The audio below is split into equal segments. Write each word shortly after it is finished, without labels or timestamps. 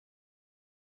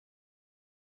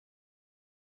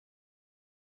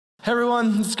Hey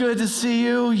everyone, it's good to see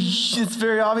you. It's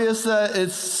very obvious that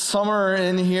it's summer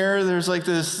in here. There's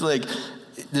this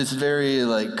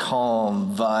very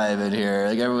calm vibe in here.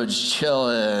 Like everyone's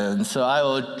chilling. So I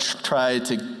will try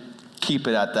to keep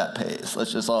it at that pace.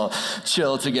 Let's just all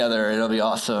chill together. It'll be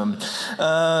awesome.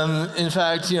 In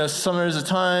fact, summer is a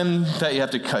time that you have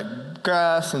to cut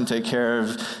grass and take care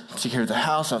of the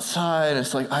house outside.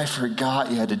 It's like, I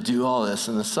forgot you had to do all this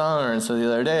in the summer. And so the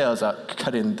other day I was out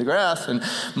cutting the grass and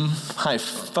my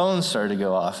phone started to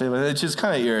go off. It's just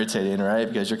kind of irritating, right?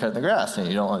 Because you're cutting the grass and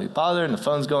you don't want to be bothered and the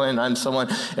phone's going. I'm someone,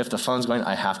 if the phone's going,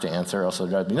 I have to answer, else it'll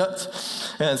drive me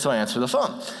nuts. And so I answer the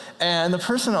phone. And the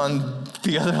person on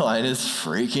the other line is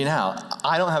freaking out.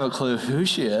 I don't have a clue who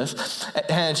she is.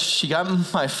 And she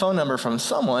got my phone number from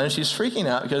someone, and she's freaking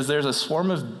out because there's a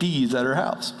swarm of bees at her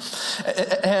house.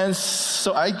 And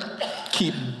so I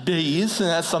keep bees, and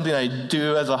that's something I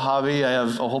do as a hobby. I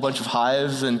have a whole bunch of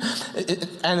hives, and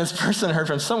this person heard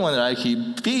from someone that I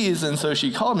keep bees, and so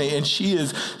she called me, and she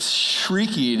is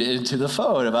shrieking into the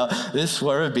phone about this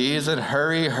swarm of bees, and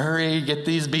hurry, get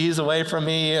these bees away from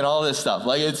me, and all this stuff.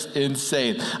 Like, it's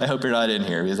insane. I hope you're not in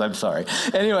here, because I'm sorry.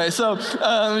 Anyway, so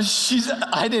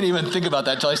I didn't even think about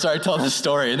that until I started telling the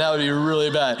story, and that would be really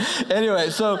bad. Anyway,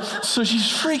 so she's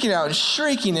freaking out and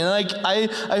shrieking, and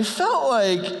I felt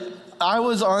like I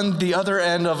was on the other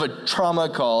end of a trauma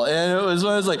call, and it was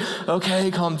when I was like,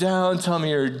 okay, calm down, tell me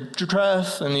your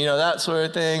address, and that sort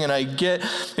of thing, and I get,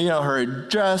 her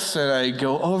address, and I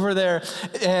go over there,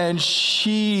 and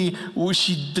she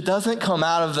doesn't come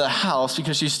out of the house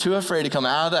because she's too afraid to come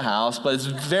out of the house, but it's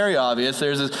very obvious.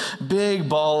 There's this big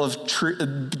ball of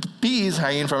bees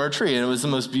hanging from her tree, and it was the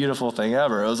most beautiful thing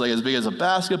ever. It was like as big as a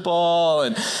basketball,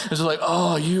 and it was like,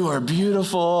 oh, you are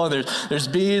beautiful, and there's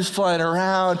bees flying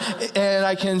around, and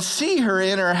I can see her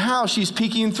in her house. She's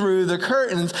peeking through the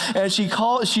curtains, and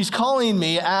she's calling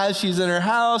me as she's in her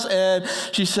house, and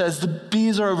she says, the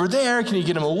bees are over there. Can you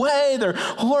get them away? They're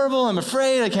horrible. I'm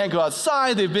afraid. I can't go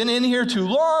outside. They've been in here too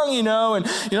long, and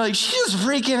she's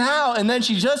freaking out, and then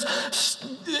she just,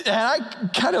 and I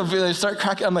kind of start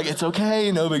cracking. I'm like, it's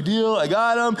okay, no big deal. I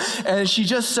got them. And she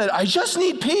just said, I just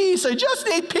need peace. I just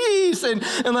need peace. And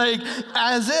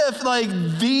as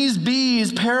if these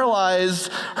bees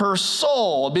paralyzed her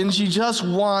soul. I mean, she just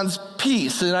wants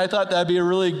peace. And I thought that'd be a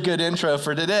really good intro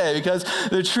for today, because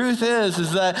the truth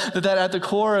is that at the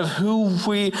core of who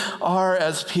we are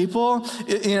as people,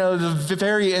 the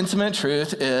very intimate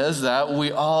truth is that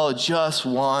we all just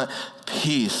want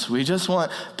peace. We just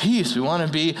want peace. We want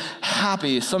to be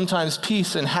happy. Sometimes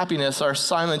peace and happiness are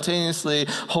simultaneously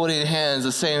holding hands,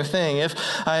 the same thing. If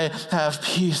I have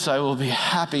peace, I will be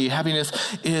happy. Happiness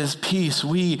is peace.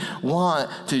 We want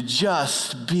to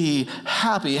just be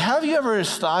happy. Have you ever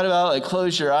thought about,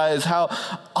 close your eyes, how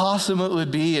awesome it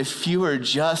would be if you were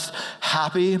just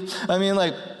happy? I mean,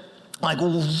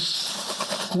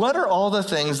 what are all the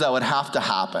things that would have to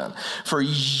happen for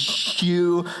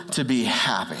you to be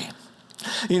happy?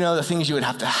 The things you would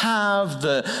have to have,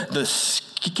 the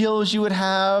skills you would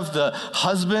have, the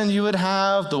husband you would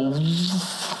have, the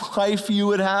wife you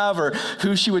would have, or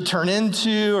who she would turn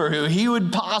into, or who he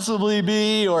would possibly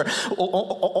be, or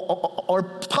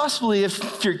possibly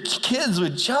if your kids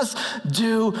would just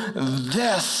do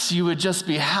this, you would just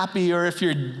be happy, or if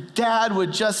your dad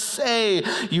would just say,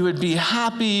 you would be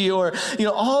happy, or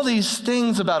all these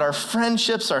things about our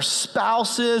friendships, our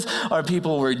spouses, our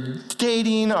people we're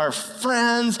dating, our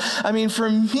friends. I mean, for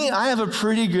me, I have a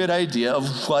pretty good idea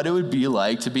of what it would be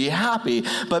like to be happy,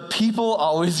 but people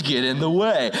always get in the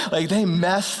way. They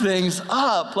mess things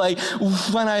up.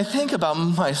 When I think about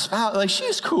my spouse,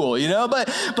 she's cool, but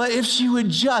if she would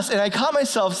just, and I caught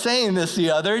myself saying this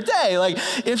the other day,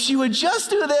 if she would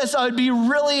just do this, I would be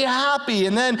really happy.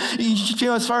 And then,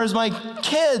 as far as my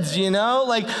kids, they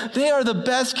are the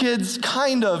best kids,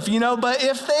 kind of, but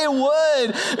if they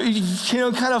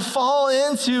would, kind of fall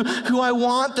into who I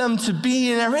want them to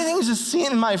be, and everything's just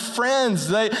seen in my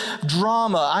friends,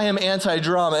 drama. I am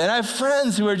anti-drama, and I have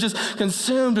friends who are just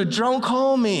consumed with, don't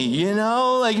call me,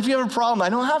 if you have a problem, I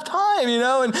don't have time,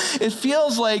 and it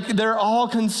feels like they're all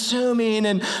consuming,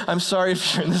 and I'm sorry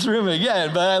if you're in this room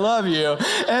again, but I love you.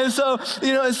 And so,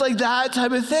 it's like that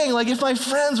type of thing. If my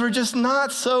friends were just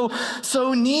not so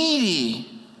needy,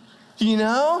 then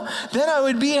I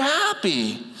would be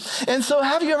happy. And so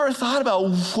have you ever thought about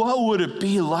what would it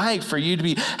be like for you to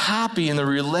be happy in the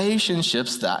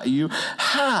relationships that you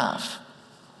have?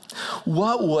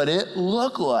 What would it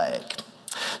look like?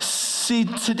 See,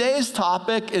 today's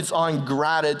topic is on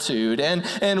gratitude, and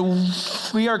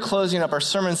we are closing up our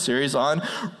sermon series on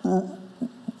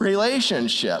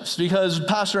relationships, because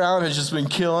Pastor Allen has just been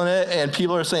killing it and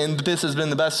people are saying this has been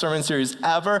the best sermon series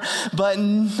ever. But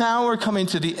now we're coming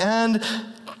to the end.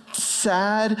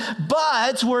 Sad,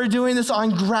 but we're doing this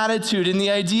on gratitude and the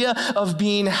idea of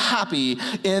being happy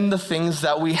in the things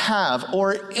that we have.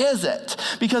 Or is it?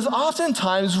 Because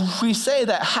oftentimes we say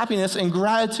that happiness and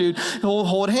gratitude will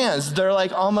hold hands. They're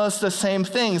like almost the same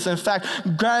things. In fact,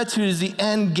 gratitude is the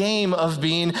end game of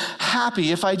being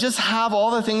happy. If I just have all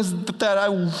the things that I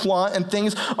want and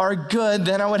things are good,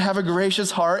 then I would have a gracious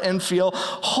heart and feel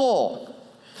whole.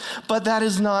 But that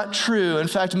is not true. In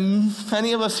fact,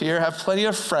 many of us here have plenty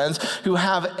of friends who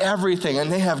have everything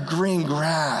and they have green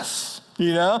grass,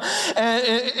 you know,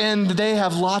 and they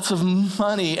have lots of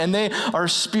money and they are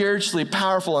spiritually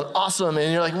powerful and awesome.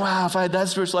 And you're like, wow, if I had that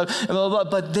spiritual life, and blah, blah,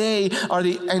 blah. But they are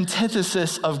the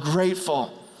antithesis of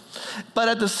grateful. But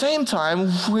at the same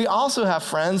time, we also have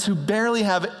friends who barely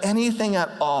have anything at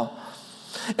all.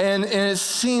 And it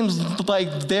seems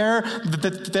like their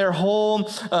whole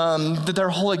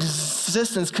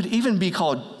existence could even be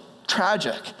called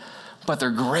tragic, but they're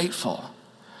grateful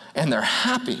and they're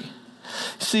happy.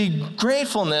 See,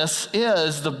 gratefulness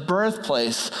is the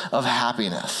birthplace of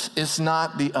happiness. It's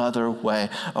not the other way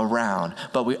around,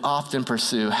 but we often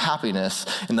pursue happiness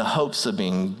in the hopes of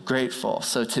being grateful.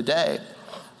 So today,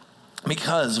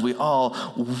 because we all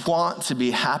want to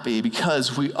be happy,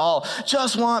 because we all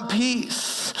just want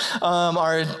peace,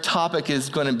 our topic is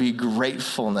going to be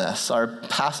gratefulness. Our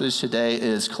passage today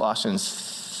is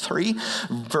Colossians 3,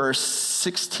 verse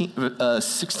 16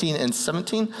 and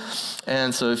 17.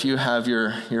 And so if you have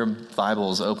your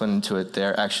Bibles open to it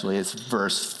there, actually it's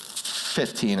verse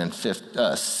 15 and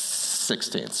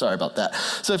 16. Sorry about that.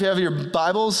 So if you have your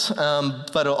Bibles,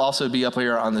 but it'll also be up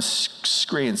here on the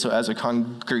screen. So as a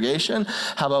congregation,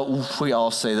 how about we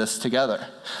all say this together?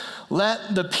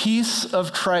 Let the peace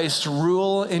of Christ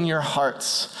rule in your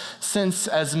hearts, since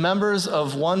as members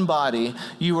of one body,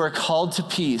 you are called to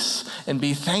peace, and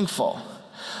be thankful.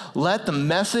 Let the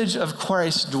message of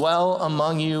Christ dwell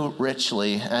among you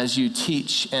richly as you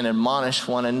teach and admonish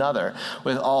one another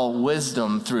with all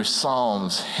wisdom through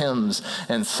psalms, hymns,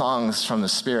 and songs from the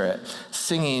Spirit,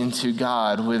 singing to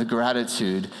God with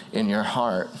gratitude in your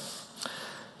heart.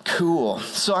 Cool.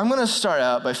 So I'm going to start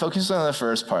out by focusing on the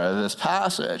first part of this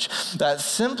passage that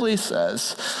simply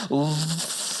says,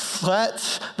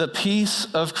 let the peace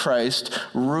of Christ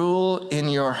rule in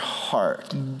your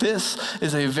heart. This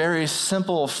is a very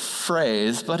simple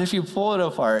phrase, but if you pull it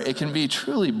apart, it can be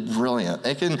truly brilliant.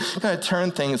 It can kind of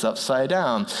turn things upside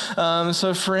down.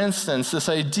 So for instance, this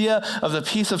idea of the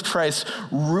peace of Christ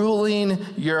ruling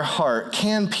your heart.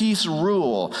 Can peace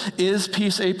rule? Is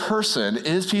peace a person?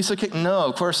 Is peace a king? No,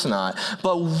 of course not.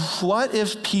 But what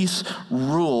if peace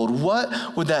ruled?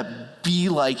 What would that be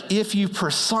like if you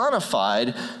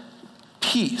personified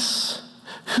peace?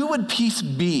 Who would peace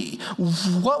be?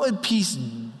 What would peace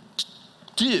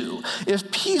do? If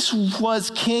peace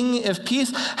was king, if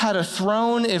peace had a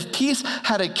throne, if peace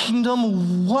had a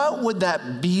kingdom, what would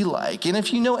that be like? And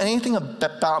if you know anything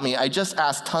about me, I just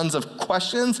ask tons of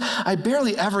questions. I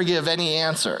barely ever give any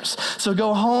answers. So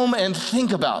go home and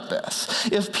think about this.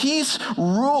 If peace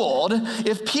ruled,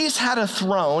 if peace had a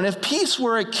throne, if peace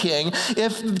were a king,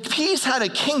 if peace had a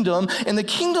kingdom, and the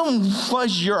kingdom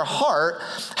was your heart,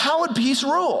 how would peace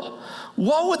rule?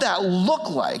 What would that look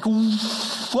like?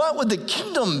 What would the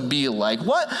kingdom be like?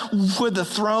 What would the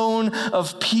throne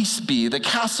of peace be? The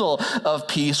castle of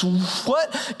peace?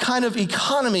 What kind of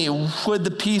economy would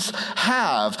the peace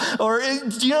have? Or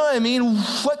do you know what I mean?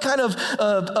 What kind of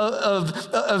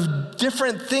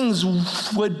different things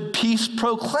would peace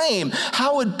proclaim?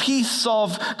 How would peace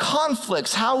solve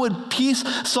conflicts? How would peace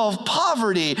solve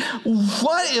poverty?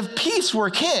 What if peace were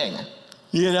king?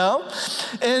 You know?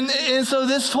 And so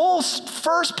this whole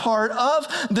first part of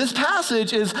this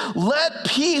passage is let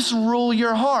peace rule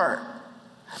your heart.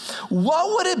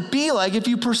 What would it be like if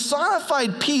you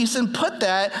personified peace and put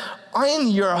that in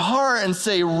your heart and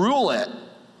say, rule it?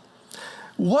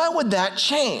 What would that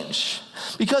change?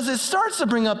 Because it starts to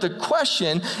bring up the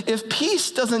question, if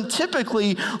peace doesn't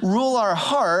typically rule our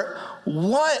heart,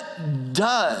 what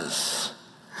does?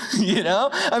 You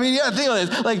know? I mean, you gotta think of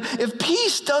this. Like, if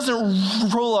peace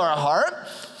doesn't rule our heart,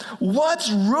 what's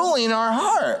ruling our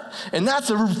heart? And that's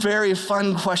a very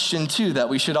fun question, too, that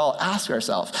we should all ask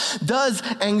ourselves. Does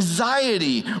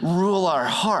anxiety rule our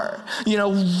heart? You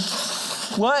know,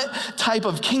 what type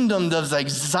of kingdom does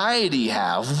anxiety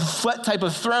have? What type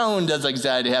of throne does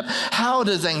anxiety have? How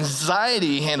does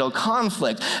anxiety handle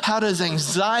conflict? How does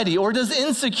anxiety or does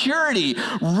insecurity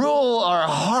rule our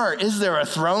heart? Is there a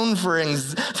throne for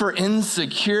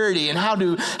insecurity? And how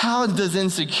does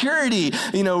insecurity,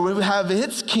 have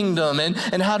its kingdom?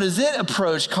 And how does it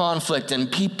approach conflict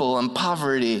and people and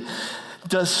poverty?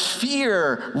 Does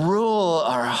fear rule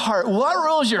our heart? What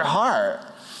rules your heart?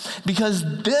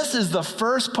 Because this is the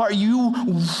first part. You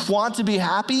want to be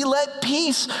happy? Let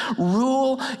peace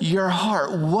rule your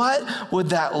heart. What would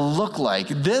that look like?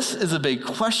 This is a big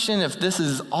question. If this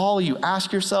is all you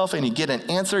ask yourself and you get an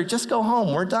answer, just go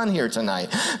home. We're done here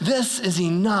tonight. This is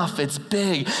enough. It's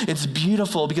big. It's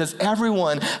beautiful because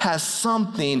everyone has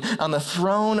something on the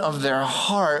throne of their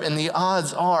heart, and the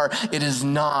odds are it is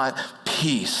not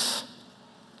peace.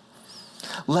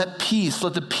 Let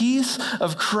the peace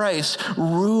of Christ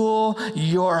rule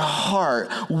your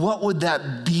heart. What would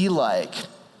that be like?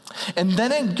 And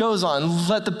then it goes on,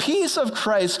 let the peace of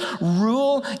Christ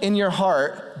rule in your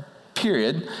heart,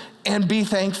 period, and be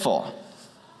thankful.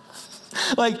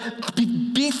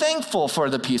 Be thankful for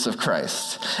the peace of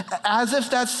Christ. As if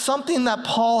that's something that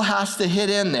Paul has to hit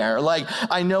in there.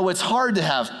 I know it's hard to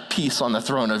have peace on the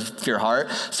throne of your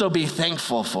heart, so be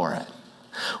thankful for it.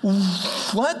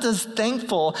 What does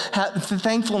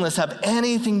thankfulness have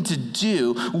anything to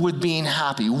do with being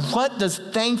happy? What does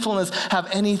thankfulness have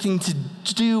anything to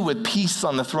do with peace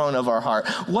on the throne of our heart?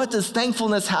 What does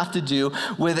thankfulness have to do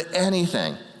with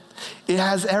anything? It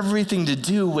has everything to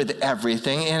do with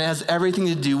everything, and it has everything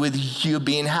to do with you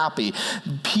being happy.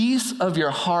 Peace of your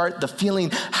heart, the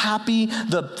feeling happy,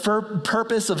 the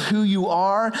purpose of who you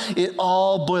are, it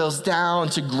all boils down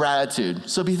to gratitude.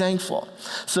 So be thankful.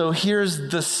 So here's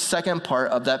the second part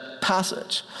of that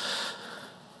passage.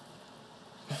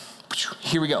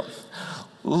 Here we go.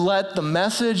 Let the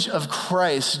message of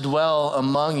Christ dwell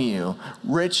among you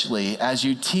richly as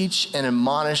you teach and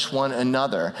admonish one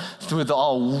another with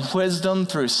all wisdom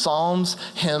through psalms,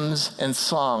 hymns, and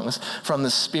songs from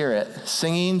the Spirit,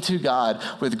 singing to God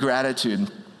with gratitude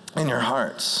in your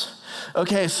hearts.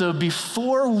 Okay, so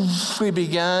before we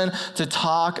began to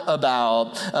talk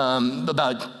about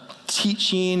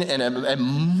teaching and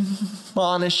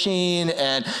admonishing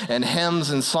and hymns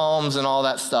and psalms and all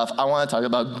that stuff, I want to talk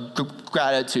about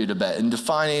gratitude a bit and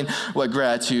defining what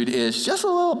gratitude is just a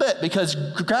little bit, because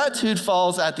gratitude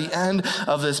falls at the end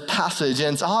of this passage,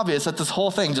 and it's obvious that this whole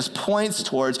thing just points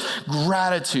towards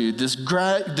gratitude, this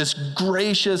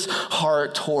gracious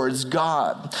heart towards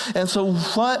God. And so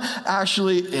what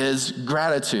actually is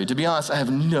gratitude? To be honest, I have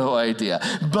no idea,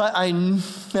 but I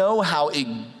know how it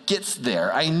gets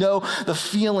there. I know the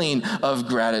feeling of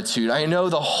gratitude. I know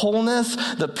the wholeness,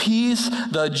 the peace,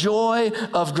 the joy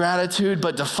of gratitude,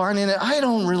 but defining it, I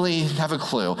don't really have a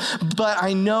clue. But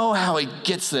I know how it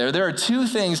gets there. There are two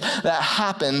things that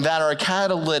happen that are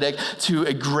catalytic to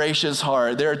a gracious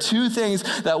heart. There are two things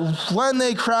that when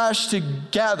they crash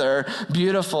together,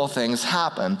 beautiful things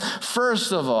happen.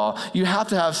 First of all, you have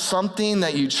to have something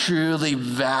that you truly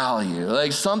value,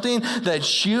 like something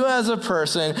that you as a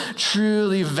person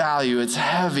truly value. It's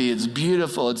heavy, it's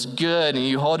beautiful, it's good, and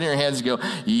you hold it in your hands and go,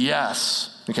 yes.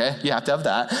 Okay, you have to have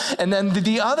that. And then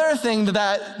the other thing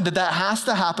that has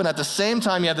to happen at the same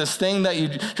time you have this thing that you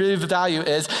truly value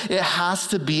is it has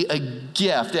to be a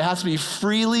gift. It has to be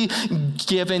freely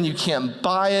given. You can't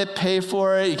buy it, pay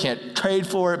for it. You can't trade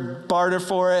for it, barter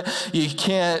for it. You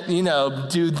can't,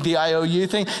 do the IOU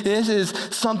thing. This is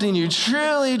something you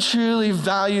truly, truly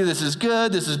value. This is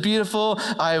good. This is beautiful.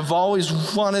 I've always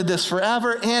wanted this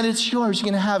forever, and it's yours. You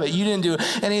can have it. You didn't do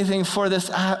anything for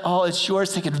this at all. It's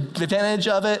yours. Take advantage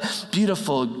of it.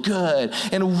 Beautiful, good.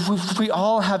 And we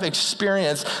all have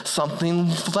experienced something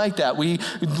like that.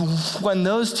 When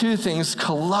those two things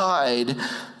collide,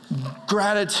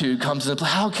 gratitude comes in.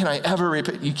 How can I ever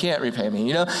repay? You can't repay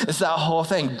me. It's that whole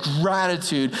thing.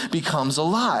 Gratitude becomes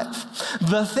alive.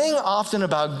 The thing often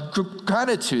about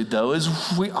gratitude, though, is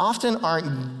we often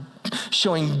aren't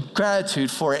showing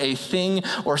gratitude for a thing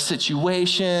or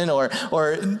situation or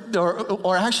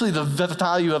actually the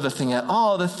value of the thing at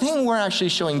all. The thing we're actually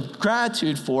showing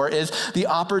gratitude for is the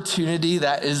opportunity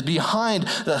that is behind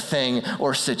the thing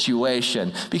or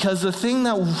situation. Because the thing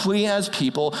that we as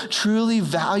people truly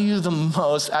value the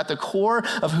most at the core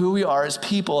of who we are as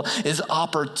people is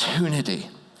opportunity.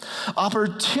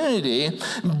 Opportunity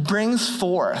brings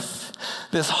forth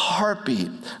this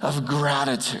heartbeat of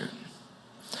gratitude.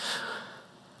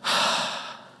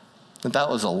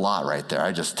 That was a lot right there.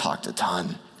 I just talked a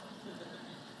ton.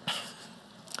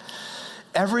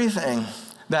 Everything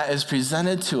that is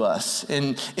presented to us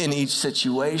in each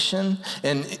situation,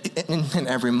 in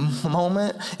every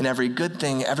moment, in every good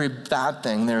thing, every bad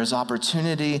thing, there is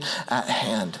opportunity at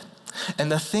hand.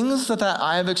 And the things that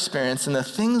I have experienced and the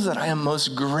things that I am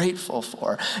most grateful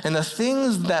for and the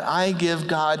things that I give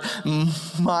God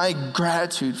my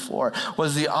gratitude for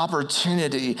was the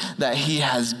opportunity that he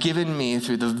has given me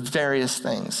through the various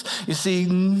things. You see,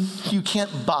 you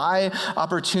can't buy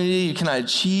opportunity. You cannot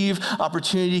achieve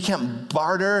opportunity. You can't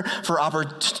barter for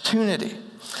opportunity.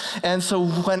 And so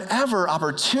whenever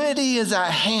opportunity is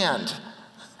at hand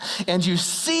and you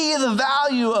see the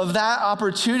value of that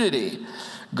opportunity,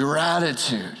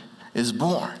 gratitude is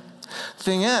born.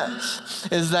 Thing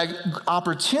is that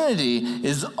opportunity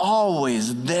is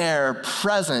always there,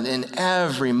 present in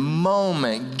every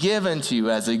moment, given to you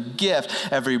as a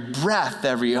gift, every breath,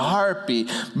 every heartbeat,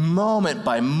 moment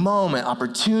by moment,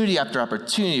 opportunity after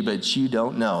opportunity, but you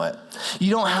don't know it.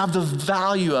 You don't have the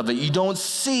value of it. You don't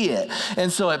see it. And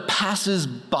so it passes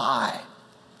by.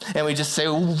 And we just say,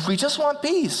 we just want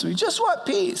peace. We just want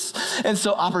peace. And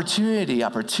so opportunity,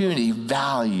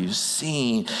 value,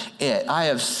 seeing it. I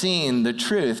have seen the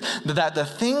truth that the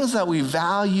things that we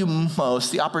value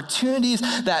most, the opportunities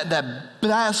that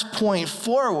best point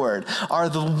forward are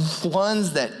the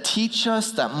ones that teach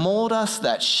us, that mold us,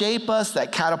 that shape us,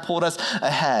 that catapult us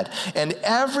ahead. And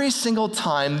every single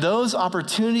time, those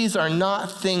opportunities are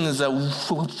not things that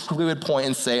we would point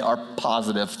and say are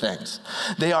positive things.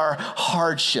 They are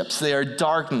hardships, they are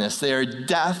darkness, they are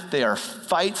death, they are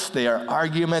fights, they are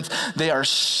arguments, they are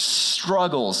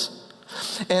struggles.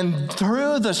 And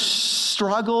through the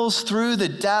struggles, through the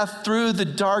death, through the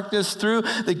darkness, through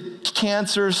the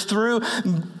cancers, through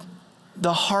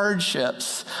the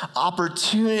hardships,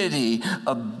 opportunity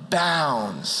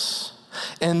abounds.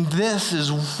 And this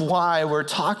is why we're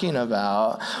talking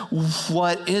about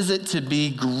what is it to be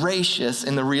gracious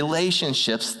in the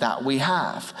relationships that we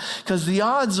have. Because the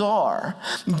odds are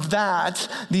that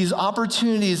these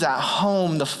opportunities at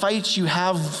home, the fights you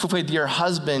have with your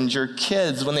husband, your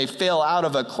kids, when they fail out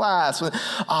of a class,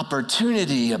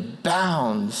 opportunity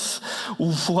abounds.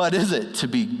 What is it to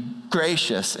be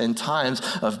gracious in times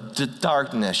of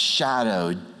darkness,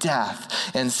 shadow,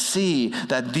 death, and see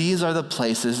that these are the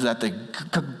places that the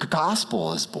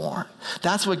gospel is born.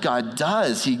 That's what God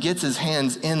does. He gets his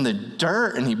hands in the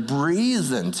dirt and he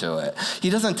breathes into it. He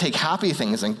doesn't take happy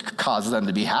things and cause them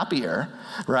to be happier,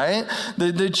 right?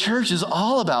 The church is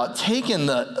all about taking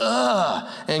the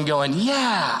and going,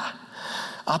 yeah.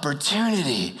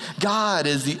 Opportunity. God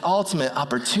is the ultimate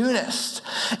opportunist.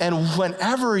 And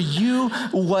whatever you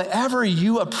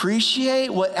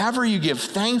appreciate, whatever you give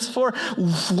thanks for,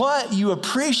 what you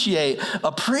appreciate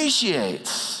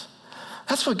appreciates.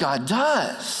 That's what God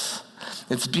does.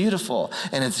 It's beautiful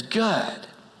and it's good.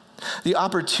 The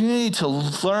opportunity to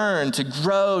learn, to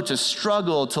grow, to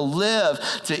struggle, to live,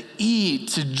 to eat,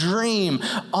 to dream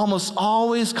almost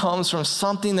always comes from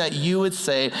something that you would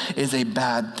say is a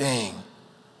bad thing.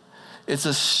 It's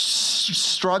a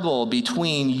struggle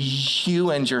between you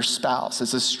and your spouse.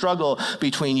 It's a struggle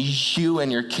between you and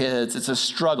your kids. It's a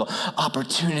struggle.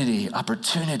 Opportunity.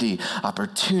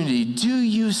 Do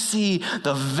you see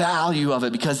the value of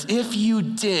it? Because if you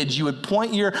did, you would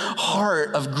point your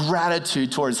heart of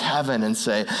gratitude towards heaven and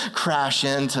say, crash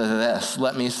into this.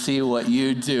 Let me see what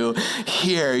you do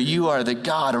here. You are the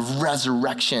God of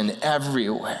resurrection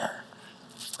everywhere.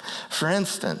 For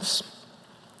instance,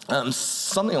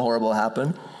 something horrible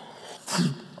happened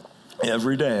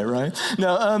every day, right?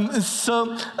 No, how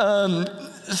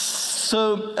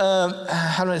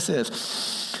do I say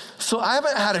this? So I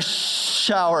haven't had a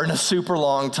shower in a super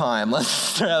long time. Let's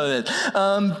start with it.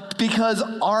 Because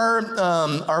our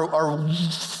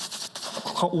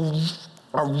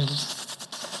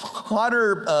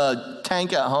water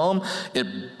tank at home, it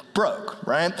broke,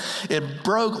 right? It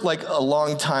broke like a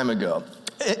long time ago.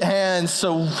 And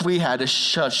so we had to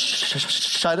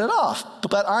shut it off.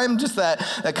 But I'm just that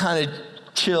kind of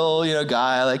chill,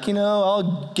 guy. Like,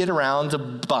 I'll get around to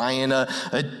buying a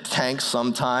tank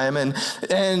sometime. And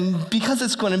because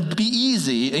it's going to be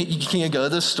easy, you can go to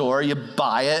the store, you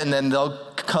buy it, and then they'll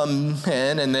come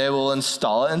in and they will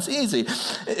install it, and it's easy.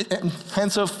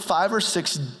 And so 5 or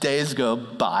 6 days go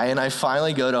by, and I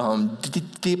finally go to Home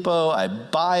Depot, I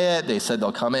buy it, they said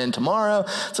they'll come in tomorrow.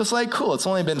 So it's like, cool, it's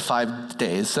only been 5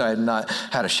 days, so I've not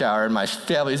had a shower, and my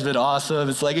family's been awesome.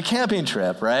 It's like a camping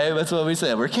trip, right? That's what we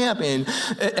said, we're camping.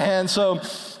 And so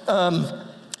the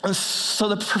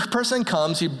person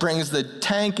comes, he brings the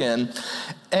tank in,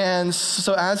 and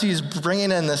so as he's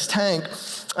bringing in this tank,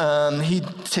 he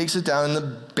takes it down in the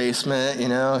basement,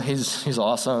 he's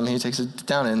awesome. He takes it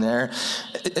down in there,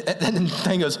 and then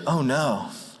he goes, oh no,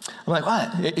 I'm like, what?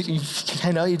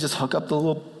 I know you just hook up the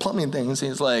little plumbing things.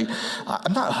 He's like,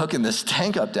 I'm not hooking this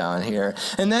tank up down here.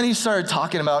 And then he started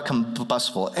talking about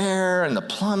combustible air and the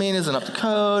plumbing isn't up to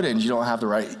code and you don't have the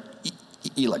right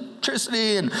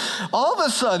electricity. And all of a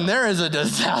sudden there is a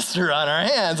disaster on our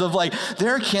hands of like,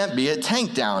 there can't be a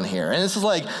tank down here. And this is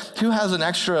like, who has an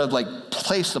extra like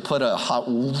place to put a hot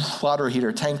water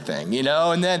heater tank thing, you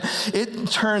know? And then it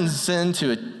turns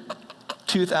into a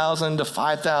 2,000 to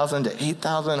 5,000 to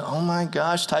 8,000, oh my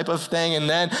gosh, type of thing. And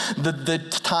then the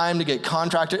time to get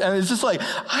contracted. And it's just like,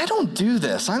 I don't do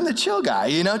this. I'm the chill guy,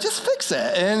 you know, just fix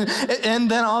it. And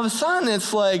then all of a sudden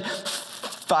it's like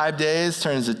 5 days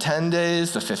turns to 10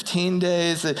 days to 15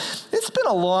 days. It's been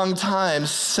a long time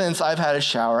since I've had a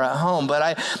shower at home, but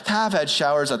I have had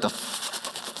showers at the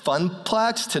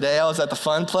Funplex. Today I was at the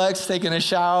Funplex taking a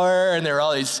shower and there were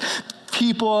all these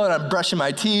people and I'm brushing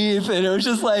my teeth and it was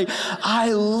just like,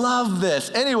 I love this.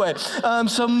 Anyway,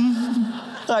 so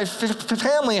my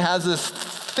family has this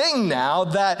thing now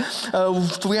that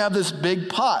we have this big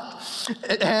pot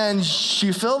and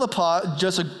you fill the pot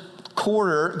just a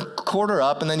quarter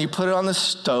up and then you put it on the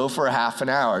stove for a half an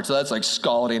hour. So that's like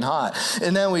scalding hot.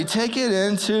 And then we take it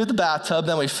into the bathtub,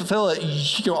 then we fill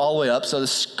it all the way up so the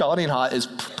scalding hot is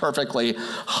perfectly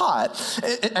hot.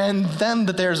 And then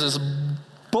there's this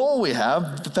bowl we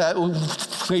have that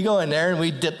we go in there and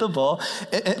we dip the bowl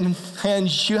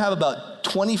and you have about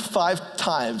 25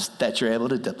 times that you're able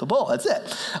to dip the bowl. That's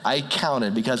it. I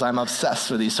counted because I'm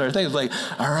obsessed with these sort of things. Like,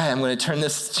 all right, I'm going to turn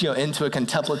this, into a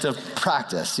contemplative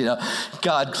practice.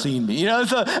 God clean me.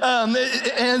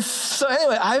 And so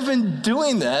anyway, I've been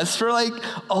doing this for like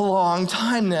a long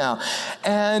time now,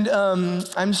 and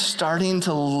I'm starting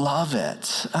to love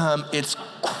it. It's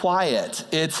quiet.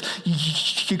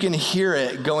 You can hear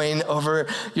it going over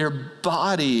your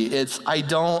body. I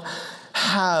don't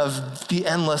have the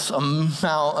endless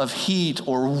amount of heat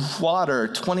or water.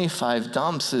 25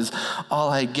 dumps is all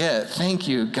I get. Thank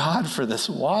you, God, for this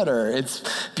water. It's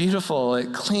beautiful.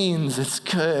 It cleans. It's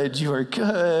good. You are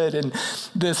good. And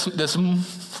this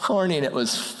morning it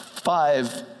was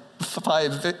 5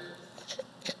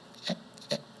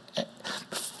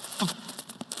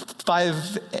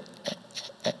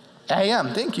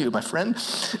 a.m. Thank you, my friend.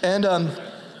 And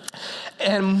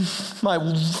my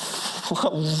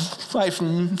wife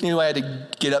knew I had to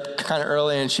get up kind of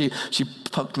early, and she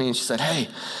poked me and she said, "Hey,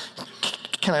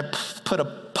 can I put a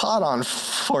pot on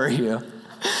for you?"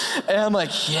 And I'm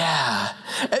like, yeah.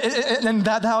 And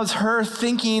that was her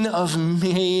thinking of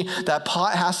me. That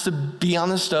pot has to be on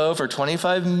the stove for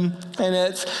 25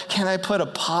 minutes. Can I put a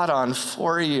pot on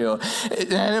for you?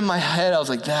 And in my head, I was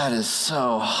like, that is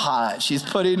so hot. She's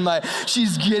getting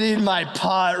my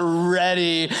pot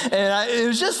ready. And it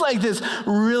was just like this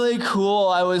really cool.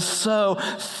 I was so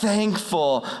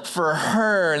thankful for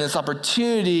her and this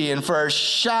opportunity and for a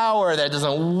shower that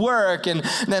doesn't work. And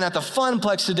then at the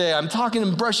Funplex today, I'm talking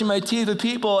and brushing my teeth with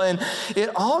people, and it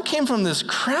all came from this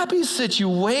crappy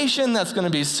situation that's going to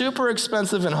be super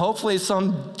expensive, and hopefully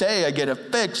someday I get it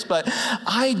fixed, but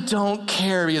I don't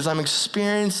care because I'm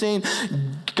experiencing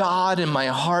God and my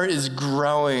heart is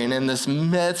growing in this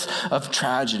midst of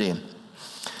tragedy.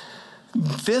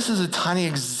 This is a tiny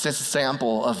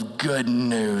example of good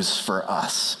news for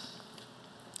us.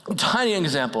 Tiny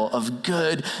example of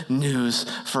good news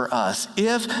for us.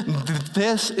 If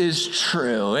this is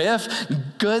true, if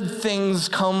good things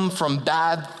come from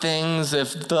bad things,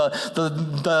 if the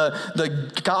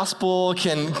gospel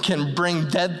can bring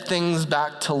dead things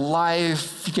back to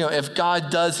life, if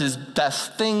God does his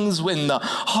best things in the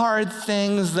hard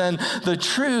things, then the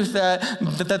truth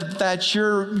that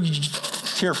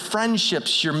your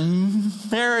friendships, your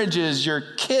marriages, your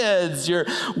kids, your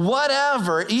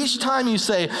whatever, each time you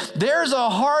say, there's a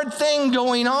hard thing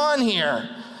going on here,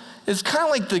 it's kind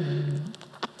of like the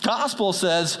gospel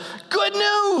says, good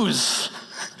news.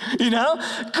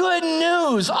 Good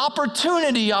news,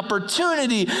 opportunity,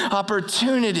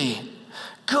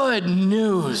 good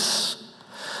news.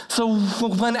 So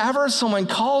whenever someone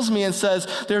calls me and says,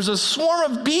 there's a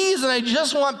swarm of bees and I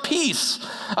just want peace,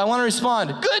 I want to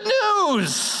respond, good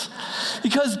news.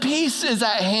 Because peace is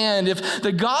at hand. If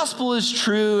the gospel is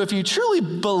true, if you truly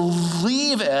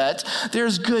believe it,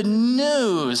 there's good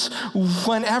news.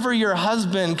 Whenever your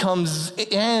husband comes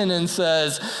in and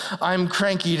says, I'm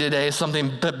cranky today,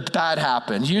 something bad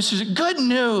happened, you should, good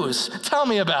news, tell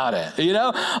me about it,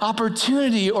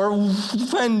 opportunity. Or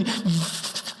when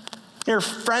your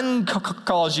friend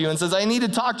calls you and says, I need to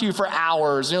talk to you for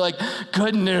hours. And you're like,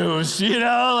 good news,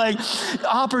 like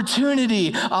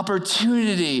opportunity.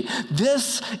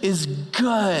 This is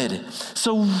good.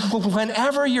 So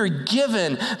whenever you're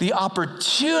given the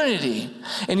opportunity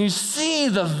and you see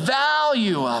the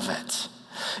value of it,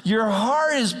 your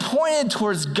heart is pointed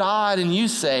towards God and you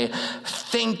say,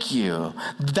 thank you.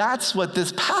 That's what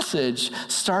this passage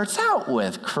starts out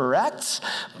with, correct?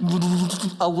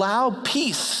 Allow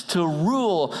peace to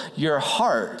rule your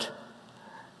heart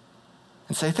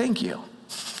and say thank you.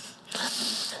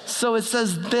 So it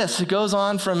says this, it goes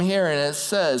on from here and it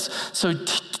says, so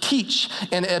teach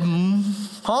and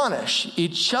admonish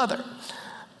each other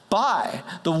by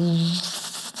the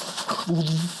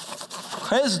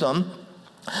wisdom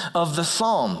of the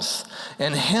Psalms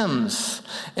and hymns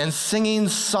and singing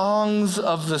songs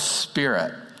of the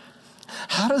Spirit.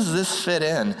 How does this fit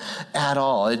in at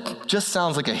all? It just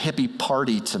sounds like a hippie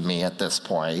party to me at this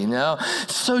point,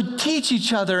 So teach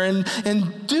each other and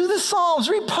do the Psalms,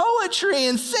 read poetry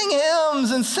and sing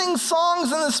hymns and sing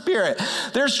songs in the Spirit.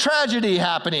 There's tragedy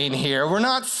happening here. We're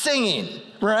not singing,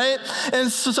 right?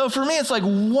 And so for me, it's like,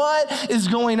 what is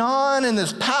going on in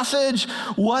this passage?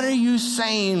 What are you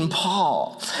saying,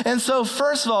 Paul? And so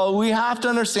first of all, we have to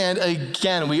understand,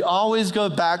 again, we always go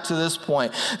back to this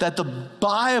point, that the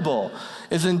Bible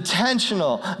is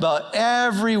intentional about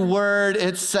every word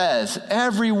it says.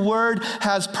 Every word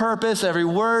has purpose. Every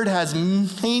word has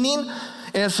meaning.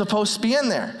 And it's supposed to be in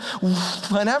there.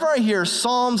 Whenever I hear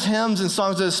psalms, hymns, and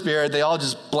songs of the Spirit, they all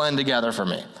just blend together for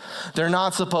me. They're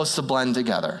not supposed to blend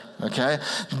together, okay?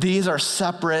 These are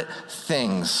separate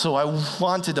things, so I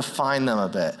want to define them a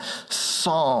bit.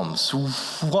 Psalms.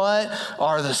 What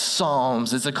are the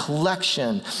Psalms? It's a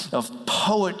collection of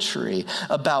poetry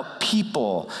about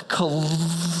people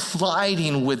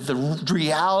colliding with the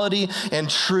reality and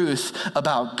truth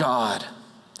about God.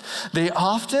 They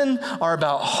often are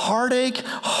about heartache,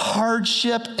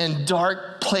 hardship, and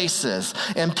dark places,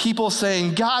 and people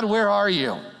saying, God, where are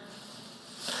you?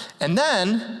 And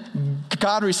then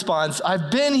God responds, I've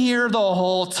been here the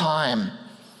whole time.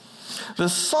 The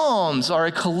Psalms are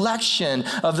a collection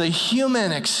of the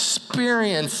human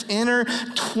experience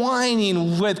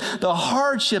intertwining with the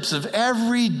hardships of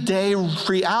everyday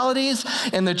realities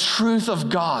and the truth of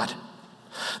God.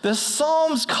 The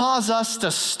Psalms cause us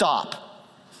to stop.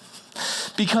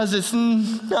 Because it's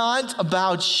not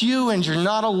about you and you're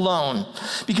not alone.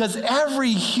 Because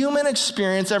every human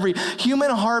experience, every human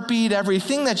heartbeat,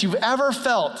 everything that you've ever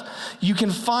felt, you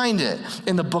can find it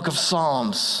in the book of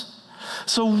Psalms.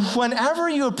 So whenever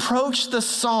you approach the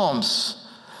Psalms,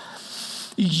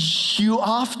 you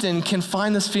often can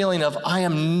find this feeling of, I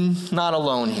am not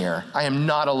alone here. I am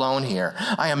not alone here.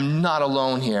 I am not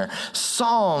alone here.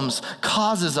 Psalms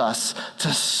causes us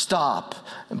to stop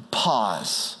and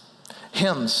pause.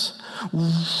 Hymns.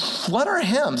 What are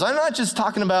hymns? I'm not just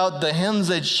talking about the hymns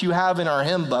that you have in our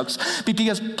hymn books,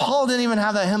 because Paul didn't even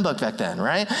have that hymn book back then,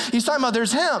 right? He's talking about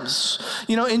there's hymns,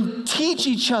 and teach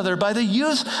each other by the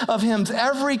use of hymns.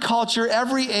 Every culture,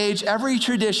 every age, every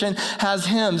tradition has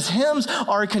hymns. Hymns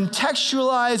are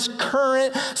contextualized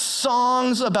current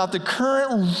songs about the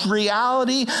current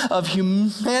reality of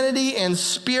humanity and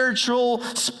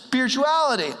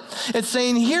spirituality. It's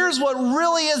saying, here's what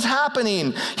really is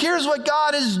happening. Here's what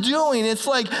God is doing. It's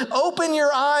like, open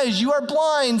your eyes. You are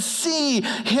blind. See.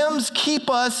 Hymns keep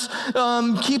us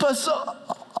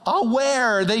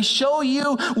aware. They show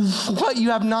you what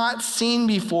you have not seen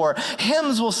before.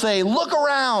 Hymns will say, look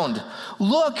around.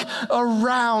 Look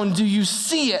around. Do you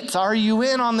see it? Are you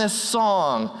in on this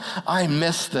song? I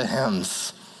miss the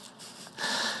hymns.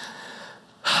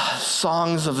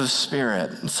 Songs of the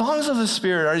Spirit. Songs of the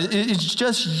Spirit it's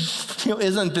just,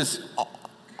 isn't this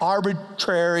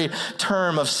arbitrary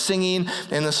term of singing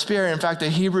in the Spirit. In fact, the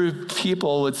Hebrew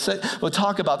people would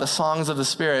talk about the songs of the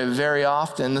Spirit very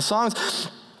often. The songs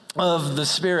of the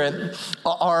Spirit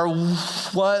are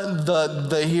what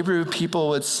the Hebrew people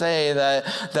would say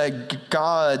that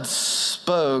God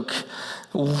spoke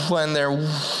when there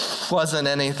wasn't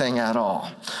anything at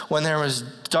all. When there was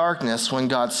darkness, when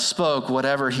God spoke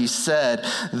whatever he said,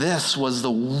 this was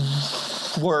the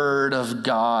word of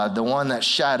God, the one that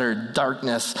shattered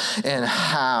darkness in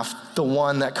half, the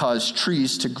one that caused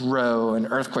trees to grow and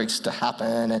earthquakes to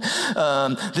happen.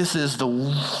 And this is the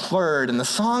word. And the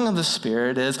song of the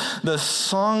Spirit is the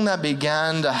song that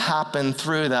began to happen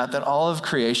through that all of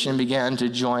creation began to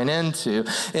join into,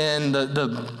 in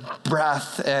the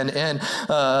breath and in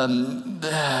the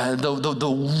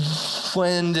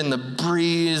wind and the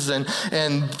breeze trees, and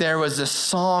there was this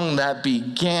song that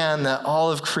began that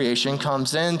all of creation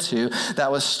comes into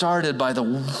that was started by the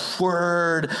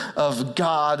word of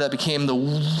God that became the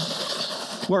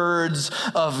words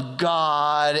of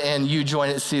God, and you join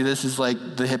it. See, this is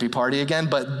like the hippie party again,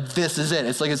 but this is it.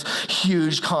 It's like this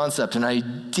huge concept, an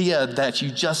idea that you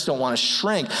just don't want to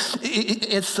shrink.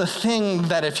 It's the thing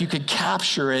that if you could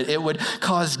capture it, it would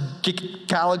cause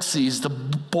galaxies to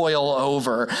boil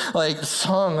over, like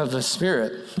song of the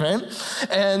Spirit, right?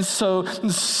 And so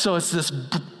it's this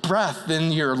breath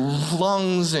in your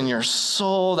lungs and your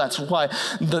soul. That's why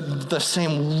the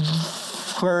same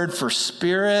word for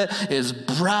spirit is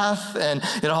breath, and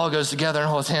it all goes together and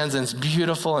holds hands, and it's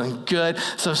beautiful and good.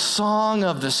 So song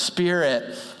of the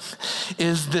Spirit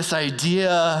is this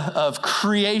idea of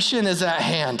creation is at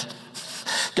hand.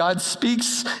 God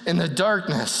speaks in the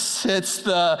darkness. It's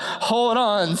the, hold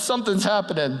on, something's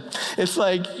happening. It's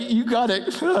like, you got it.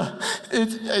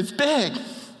 It's big.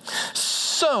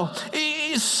 So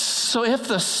if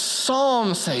the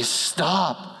Psalms say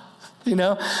stop,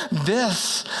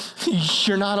 this,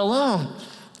 you're not alone.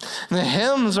 And the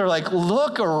hymns are like,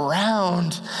 look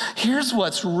around. Here's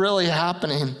what's really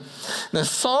happening. The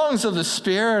songs of the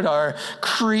Spirit are,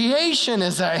 creation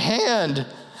is at hand.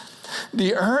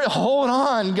 The earth, hold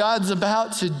on, God's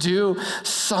about to do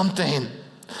something.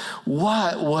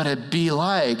 What would it be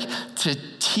like to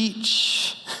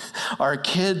teach our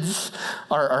kids,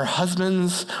 our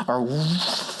husbands, our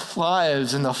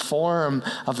wives in the form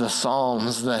of the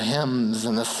Psalms, the hymns,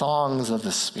 and the songs of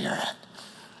the Spirit?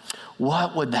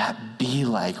 What would that be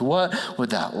like? What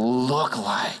would that look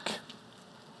like?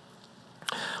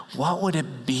 What would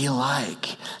it be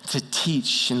like to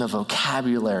teach in the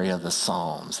vocabulary of the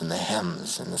Psalms and the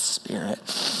hymns and the Spirit?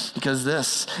 Because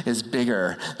this is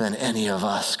bigger than any of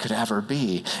us could ever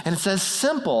be. And it's as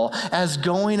simple as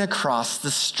going across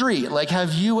the street. Like,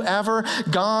 have you ever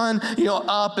gone,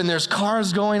 up and there's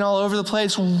cars going all over the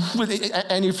place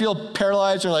and you feel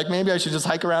paralyzed? You're like, maybe I should just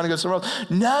hike around and go somewhere else.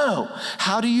 No.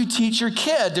 How do you teach your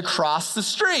kid to cross the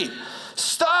street?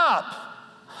 Stop.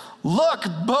 Look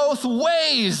both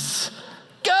ways.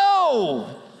 Go.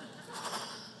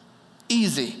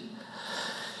 Easy.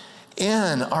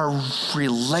 In our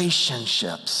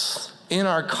relationships, in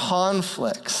our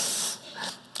conflicts,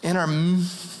 in our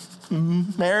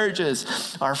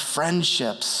marriages, our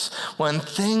friendships, when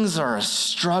things are a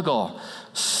struggle,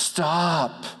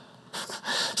 stop.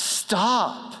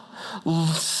 Stop.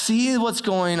 See what's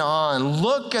going on.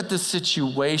 Look at the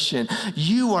situation.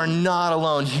 You are not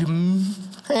alone.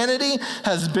 Humanity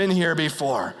has been here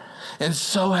before, and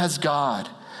so has God.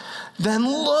 Then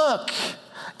look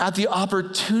at the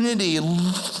opportunity.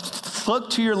 Look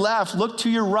to your left, look to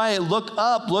your right, look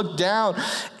up, look down.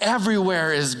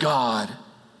 Everywhere is God.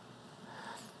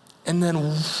 And then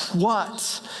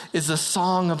what is the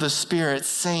song of the Spirit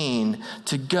saying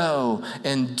to go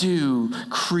and do?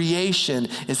 Creation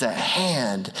is at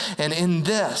hand. And in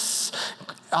this,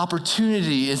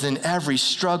 opportunity is in every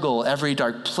struggle, every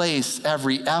dark place,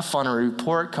 every F on a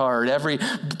report card, every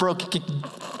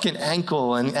broken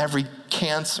ankle, and every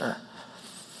cancer.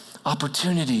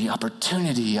 Opportunity,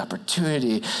 opportunity,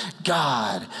 opportunity.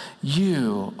 God,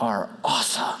 you are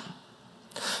awesome.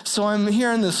 So I'm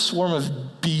hearing this swarm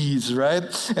of bees, right?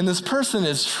 And this person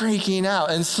is freaking out.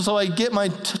 And so I get my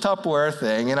Tupperware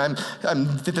thing, and I'm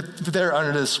there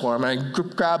under the swarm, and I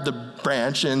grab the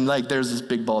branch, and there's this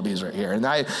big ball of bees right here. And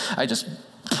I just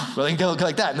go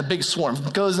like that, and the big swarm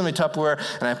goes in my Tupperware,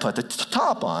 and I put the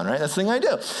top on, right? That's the thing I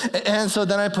do. And so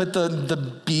then I put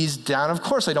the bees down. Of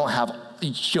course, I don't have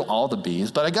all the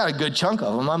bees, but I got a good chunk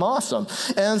of them. I'm awesome.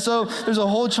 And so there's a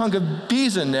whole chunk of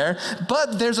bees in there,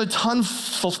 but there's a ton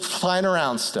flying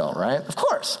around still, right? Of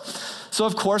course. So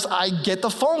of course I get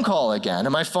the phone call again,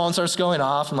 and my phone starts going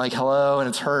off. I'm like, hello, and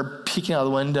it's her peeking out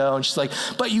the window, and she's like,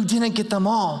 but you didn't get them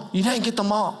all. You didn't get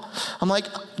them all. I'm like,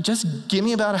 just give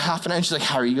me about a half an hour. And she's like,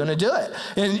 how are you gonna do it?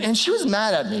 And she was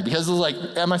mad at me because it was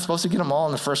like, am I supposed to get them all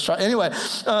in the first try? Anyway,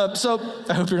 so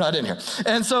I hope you're not in here.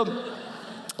 And so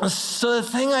the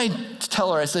thing I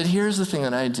tell her, I said, here's the thing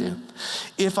that I do.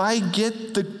 If I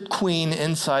get the queen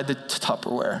inside the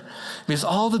Tupperware, because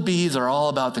all the bees are all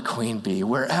about the queen bee.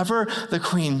 Wherever the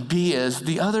queen bee is,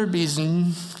 the other bees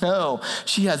know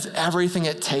she has everything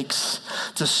it takes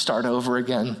to start over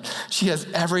again. She has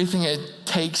everything it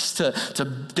takes to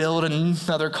build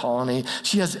another colony.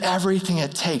 She has everything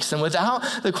it takes. And without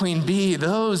the queen bee,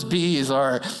 those bees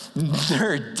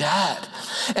they're dead.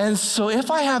 And so if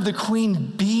I have the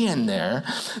queen bee in there,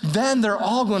 then they're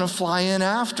all going to fly in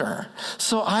after her.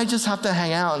 So I just have to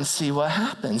hang out and see what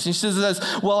happens. And she says,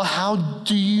 well, how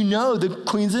do you know the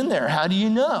queen's in there? How do you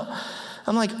know?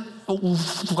 I'm like,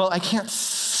 well, I can't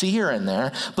see her in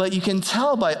there, but you can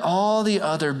tell by all the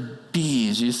other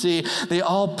bees. You see, they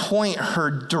all point her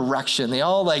direction. They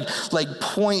all like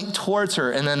point towards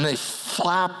her, and then they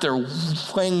flap their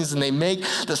wings and they make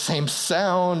the same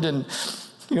sound, and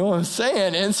you know what I'm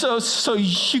saying? And so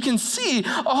you can see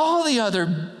all the other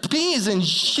bees, and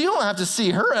you don't have to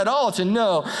see her at all to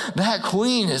know that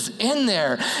queen is in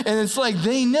there. And it's like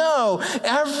they know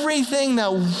everything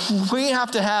that we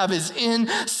have to have is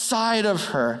inside of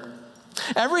her.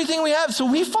 Everything we have, so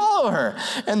we follow her.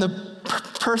 And the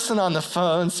person on the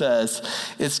phone says,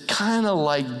 it's kind of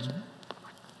like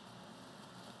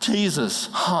Jesus,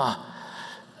 huh?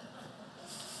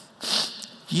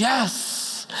 Yes.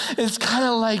 It's kind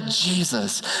of like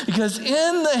Jesus, because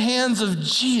in the hands of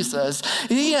Jesus,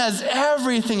 he has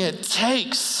everything it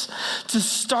takes to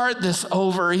start this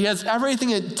over. He has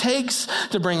everything it takes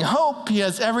to bring hope. He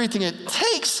has everything it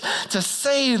takes to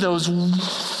say those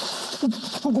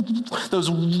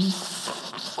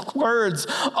words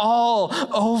all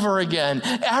over again.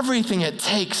 Everything it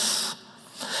takes.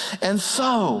 And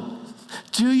so,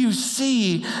 do you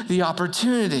see the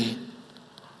opportunity?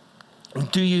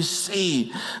 Do you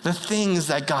see the things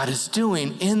that God is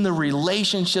doing in the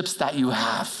relationships that you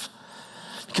have?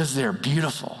 Because they are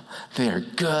beautiful, they are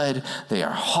good, they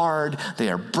are hard, they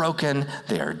are broken,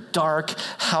 they are dark.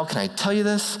 How can I tell you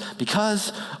this?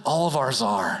 Because all of ours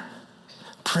are.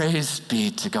 Praise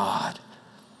be to God.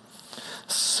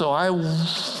 So I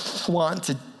want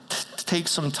to take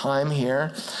some time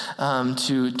here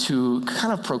to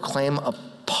kind of proclaim a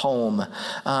poem.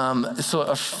 So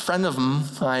a friend of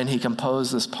mine, he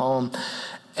composed this poem,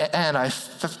 and I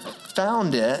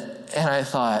found it, and I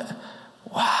thought,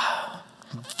 wow,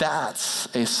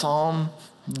 that's a psalm,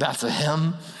 that's a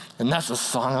hymn, and that's a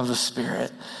song of the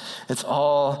Spirit. It's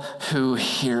all who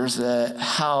hears it,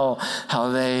 how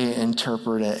they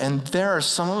interpret it. And there are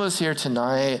some of us here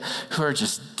tonight who are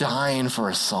just dying for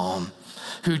a psalm,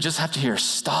 who just have to hear,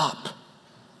 stop.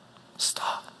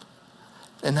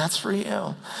 And that's for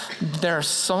you. There are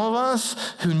some of us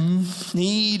who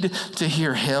need to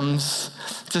hear hymns,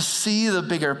 to see the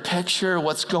bigger picture,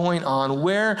 what's going on.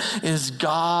 Where is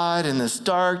God in this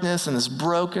darkness and this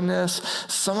brokenness?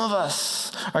 Some of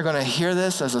us are going to hear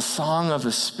this as a song of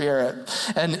the Spirit,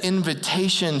 an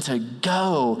invitation to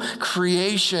go.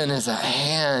 Creation is at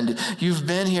hand. You've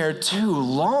been here too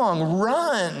long.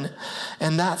 Run.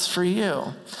 And that's for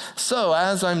you. So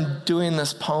as I'm doing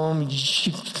this poem,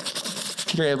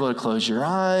 you're able to close your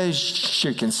eyes,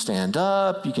 you can stand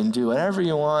up, you can do whatever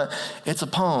you want. It's a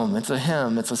poem, it's a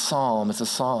hymn, it's a psalm, it's a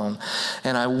song.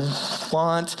 And I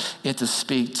want it to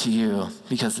speak to you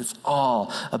because it's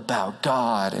all about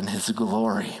God and his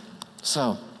glory.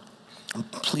 So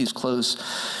please close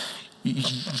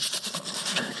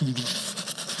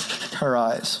your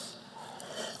eyes.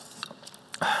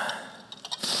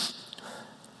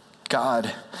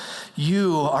 God,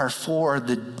 you are for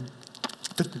the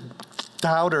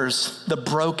doubters, the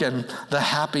broken, the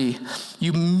happy.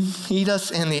 You meet us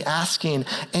in the asking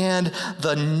and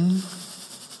the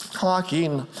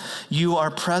knocking. You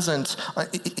are present.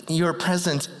 You are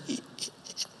present.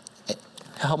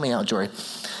 Help me out, Jory.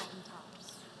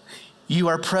 You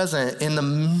are present in the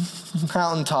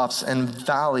mountaintops and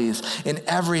valleys, in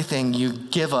everything you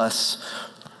give us.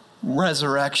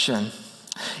 Resurrection.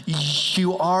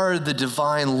 You are the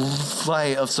divine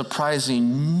light of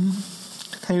surprising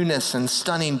newness and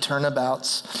stunning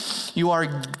turnabouts. You are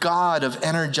God of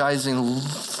energizing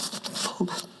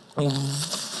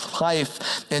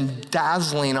life and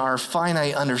dazzling our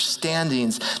finite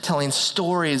understandings, telling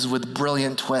stories with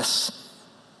brilliant twists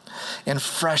and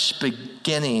fresh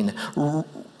beginning. How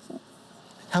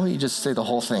about you just say the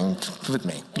whole thing with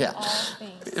me? Yeah.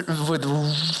 With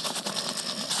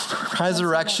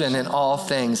resurrection in all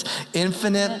things,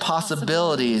 infinite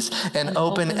possibilities and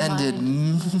open-ended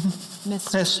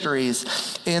mysteries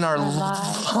in our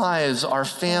lives, our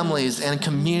families, and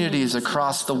communities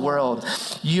across the world.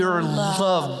 Your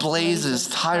love blazes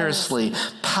tirelessly,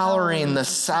 powering the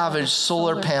savage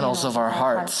solar panels of our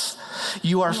hearts.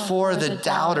 You are for the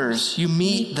doubters. You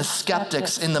meet the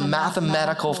skeptics in the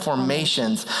mathematical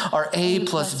formations. Our A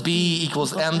plus B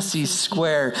equals MC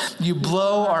squared. You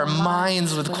blow our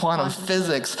minds with quantum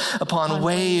physics upon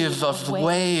wave of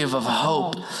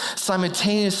hope.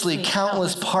 Simultaneously,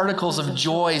 countless particles sparkles of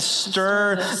joy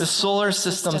stir the solar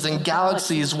systems and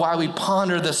galaxies while we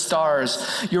ponder the stars.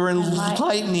 You're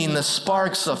enlightening the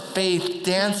sparks of faith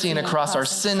dancing across our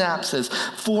synapses,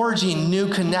 forging new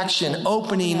connection,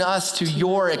 opening us to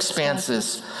your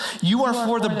expanses. You are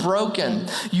for the broken.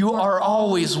 You are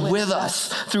always with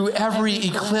us through every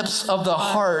eclipse of the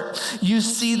heart. You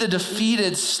see the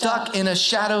defeated stuck in a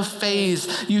shadow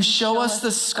phase. You show us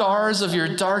the scars of your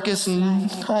darkest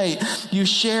night. You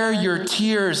share your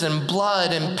tears and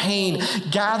blood and pain,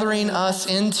 gathering us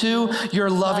into your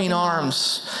loving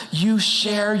arms. You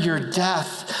share your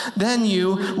death. Then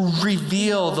you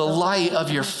reveal the light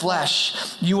of your flesh.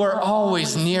 You are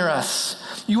always near us.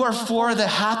 You are for the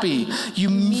happy. You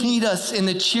meet us in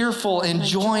the cheerful and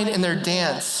join in their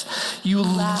dance. You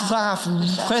laugh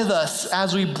with us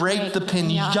as we break the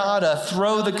piñata,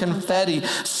 throw the confetti,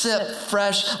 sip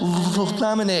fresh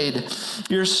lemonade.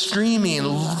 Your streaming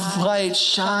light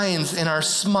shines in our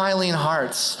smiling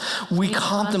hearts. We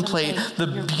contemplate the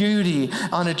beauty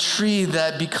on a tree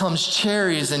that becomes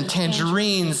cherries and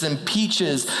tangerines and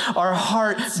peaches. Our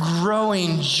heart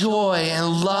growing joy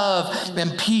and love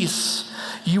and peace.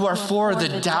 You are for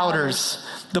the doubters,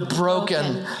 the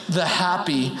broken, the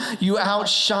happy. You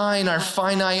outshine our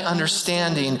finite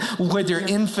understanding with your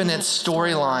infinite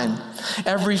storyline.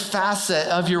 Every facet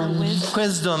of your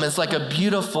wisdom is like a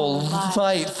beautiful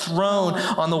light thrown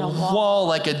on the wall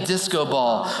like a disco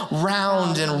ball,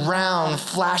 round and round,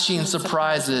 flashing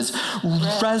surprises,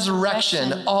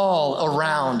 resurrection all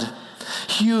around.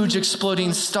 Huge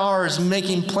exploding stars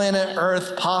making planet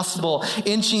Earth possible,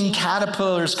 inching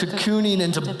caterpillars cocooning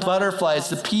into butterflies,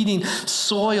 depleting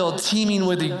soil teeming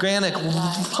with organic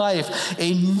life,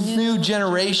 a new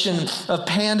generation of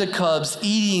panda cubs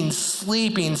eating,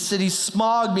 sleeping, city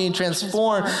smog being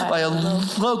transformed by a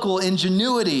local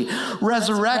ingenuity,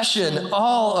 resurrection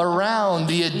all around,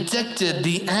 the addicted,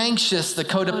 the anxious, the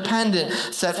codependent,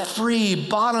 set free,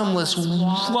 bottomless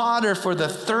water for the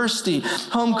thirsty,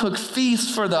 home-cooked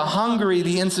feast for the hungry,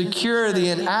 the insecure, the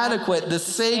inadequate, the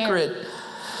sacred,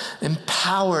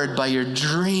 empowered by your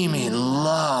dreaming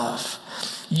love.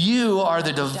 You are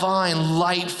the divine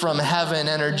light from heaven,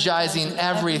 energizing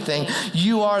everything.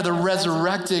 You are the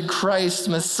resurrected Christ,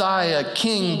 Messiah,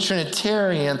 King,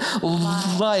 Trinitarian,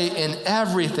 light in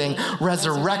everything.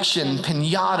 Resurrection,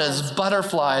 piñatas,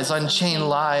 butterflies, unchained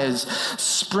lives,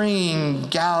 springing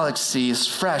galaxies,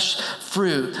 fresh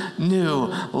fruit, new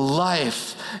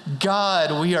life.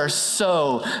 God, we are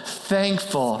so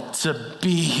thankful to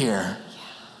be here.